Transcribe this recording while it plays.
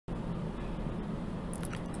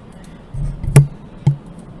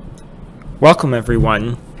Welcome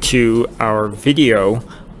everyone to our video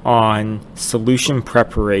on solution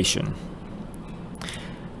preparation.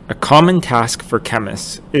 A common task for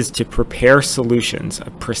chemists is to prepare solutions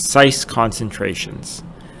of precise concentrations.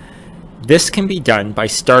 This can be done by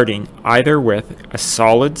starting either with a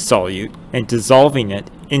solid solute and dissolving it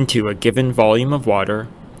into a given volume of water,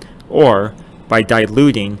 or by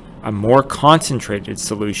diluting a more concentrated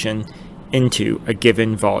solution into a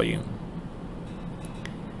given volume.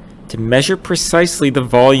 To measure precisely the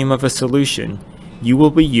volume of a solution, you will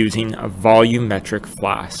be using a volumetric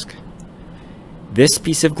flask. This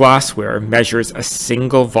piece of glassware measures a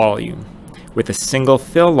single volume, with a single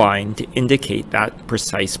fill line to indicate that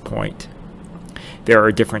precise point. There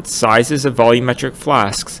are different sizes of volumetric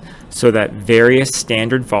flasks so that various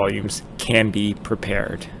standard volumes can be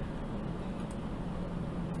prepared.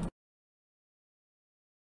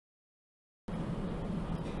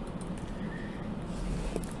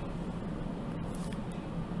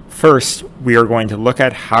 First, we are going to look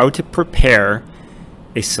at how to prepare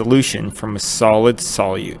a solution from a solid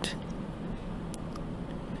solute.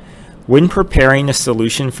 When preparing a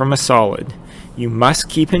solution from a solid, you must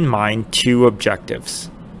keep in mind two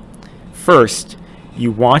objectives. First,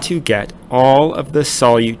 you want to get all of the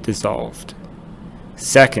solute dissolved.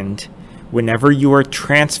 Second, whenever you are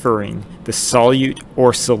transferring the solute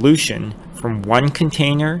or solution from one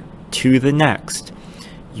container to the next,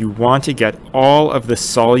 you want to get all of the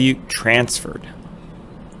solute transferred.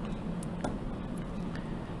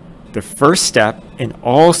 The first step in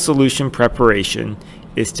all solution preparation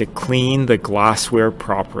is to clean the glassware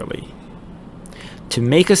properly. To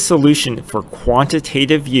make a solution for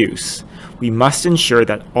quantitative use, we must ensure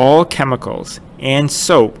that all chemicals and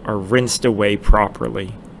soap are rinsed away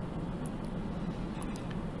properly.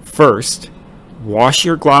 First, wash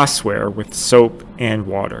your glassware with soap and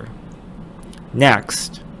water.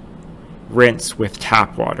 Next, rinse with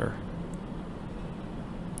tap water.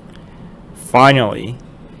 Finally,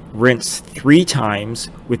 rinse 3 times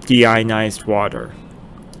with deionized water.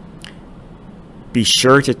 Be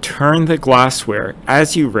sure to turn the glassware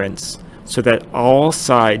as you rinse so that all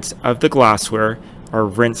sides of the glassware are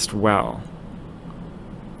rinsed well.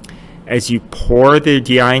 As you pour the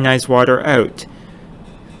deionized water out,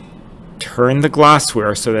 turn the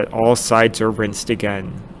glassware so that all sides are rinsed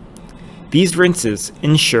again. These rinses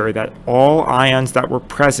ensure that all ions that were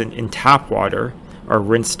present in tap water are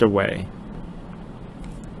rinsed away.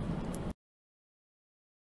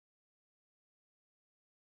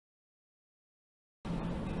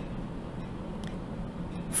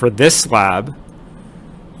 For this lab,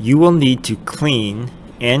 you will need to clean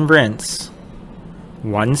and rinse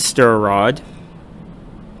 1 stir rod,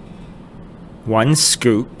 1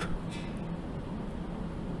 scoop,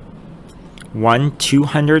 1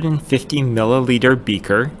 250 milliliter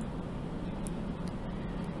beaker,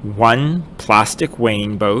 1 plastic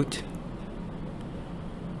weighing boat,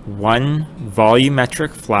 1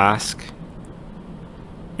 volumetric flask,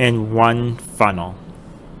 and 1 funnel.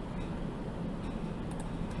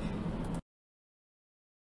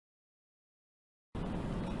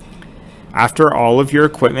 After all of your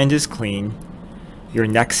equipment is clean, your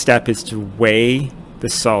next step is to weigh the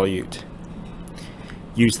solute.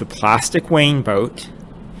 Use the plastic weighing boat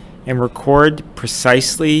and record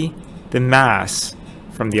precisely the mass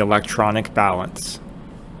from the electronic balance.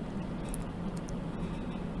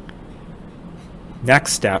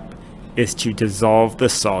 Next step is to dissolve the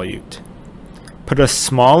solute. Put a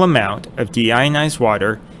small amount of deionized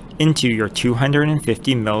water into your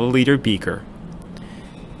 250 milliliter beaker.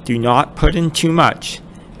 Do not put in too much,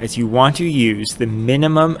 as you want to use the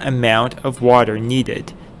minimum amount of water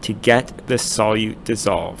needed to get the solute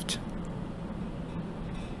dissolved.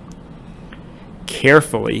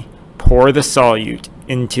 Carefully pour the solute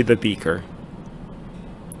into the beaker.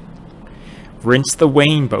 Rinse the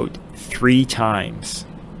weighing boat 3 times.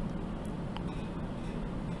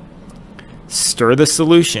 Stir the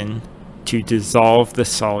solution to dissolve the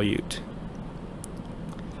solute.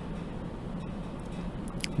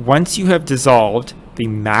 Once you have dissolved the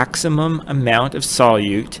maximum amount of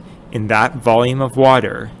solute in that volume of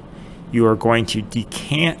water, you are going to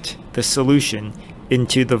decant the solution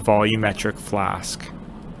into the volumetric flask.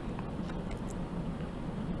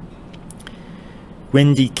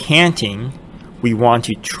 When decanting, we want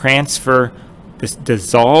to transfer this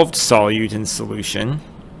dissolved solute in solution,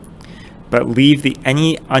 but leave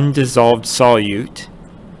any undissolved solute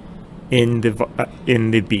in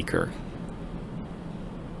the beaker.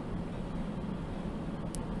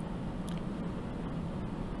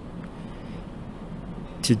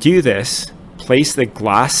 To do this, place the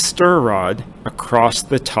glass stir rod across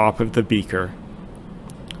the top of the beaker.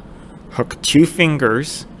 Hook 2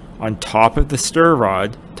 fingers on top of the stir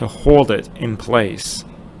rod to hold it in place.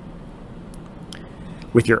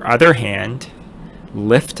 With your other hand,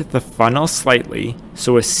 lift the funnel slightly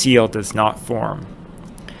so a seal does not form.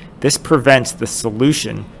 This prevents the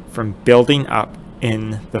solution from building up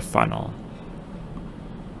in the funnel.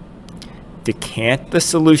 Decant the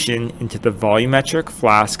solution into the volumetric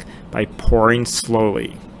flask by pouring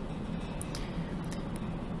slowly.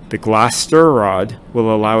 The glass stir rod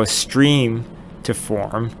will allow a stream to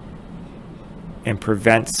form and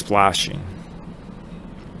prevent splashing.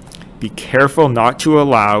 Be careful not to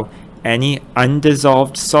allow any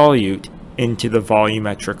undissolved solute into the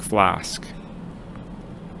volumetric flask.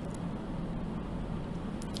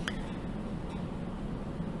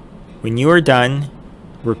 When you are done,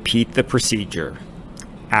 repeat the procedure.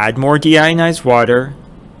 Add more deionized water,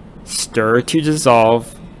 stir to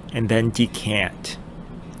dissolve, and then decant.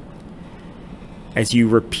 As you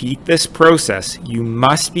repeat this process, you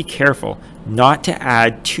must be careful not to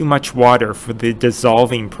add too much water for the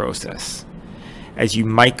dissolving process, as you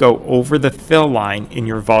might go over the fill line in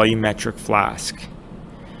your volumetric flask.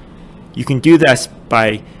 You can do this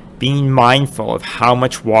by being mindful of how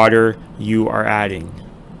much water you are adding.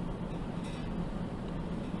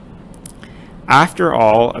 After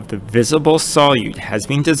all of the visible solute has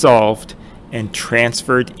been dissolved and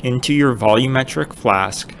transferred into your volumetric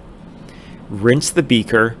flask, rinse the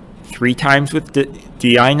beaker 3 times with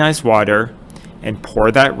deionized water and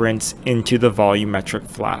pour that rinse into the volumetric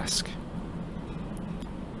flask.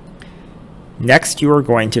 Next, you are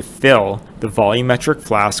going to fill the volumetric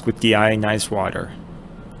flask with deionized water.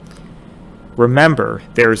 Remember,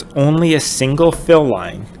 there is only a single fill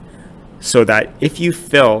line, so that if you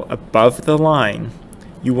fill above the line,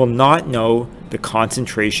 you will not know the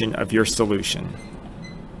concentration of your solution.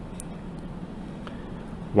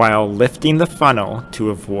 While lifting the funnel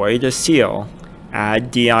to avoid a seal,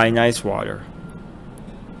 add deionized water.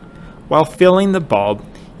 While filling the bulb,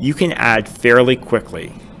 you can add fairly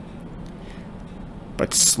quickly,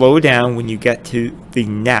 but slow down when you get to the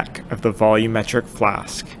neck of the volumetric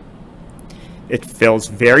flask. It fills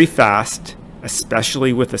very fast,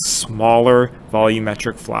 especially with a smaller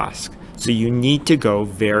volumetric flask, so you need to go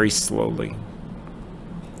very slowly.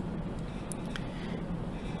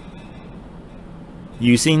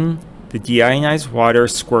 Using the deionized water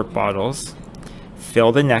squirt bottles,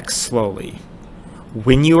 fill the neck slowly.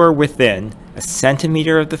 When you are within a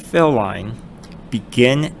centimeter of the fill line,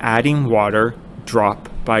 begin adding water drop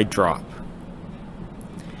by drop.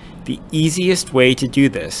 The easiest way to do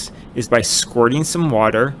this is by squirting some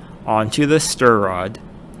water onto the stir rod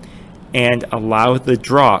and allow the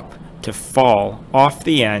drop to fall off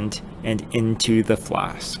the end and into the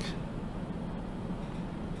flask.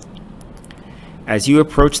 As you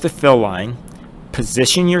approach the fill line,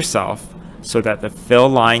 position yourself so that the fill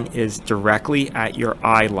line is directly at your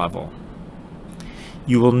eye level.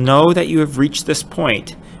 You will know that you have reached this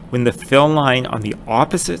point when the fill line on the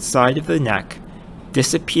opposite side of the neck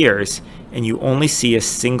disappears and you only see a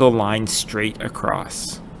single line straight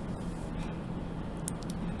across.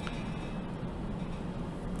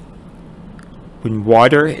 When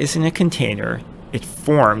water is in a container, it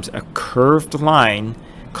forms a curved line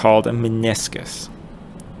called a meniscus.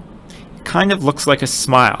 It kind of looks like a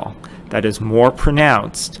smile that is more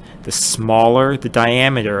pronounced the smaller the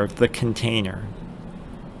diameter of the container.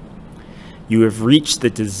 You have reached the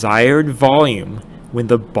desired volume when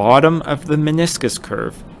the bottom of the meniscus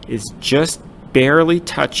curve is just barely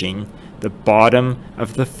touching the bottom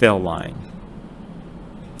of the fill line.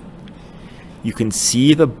 You can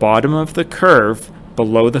see the bottom of the curve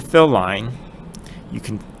below the fill line.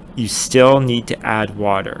 You still need to add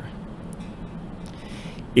water.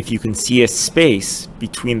 If you can see a space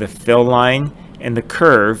between the fill line and the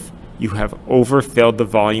curve, you have overfilled the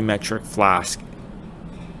volumetric flask.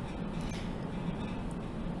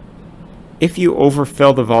 If you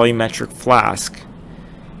overfill the volumetric flask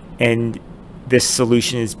and this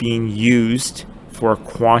solution is being used for a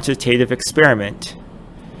quantitative experiment,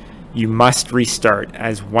 you must restart,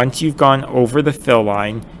 as once you've gone over the fill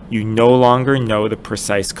line, you no longer know the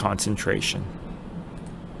precise concentration.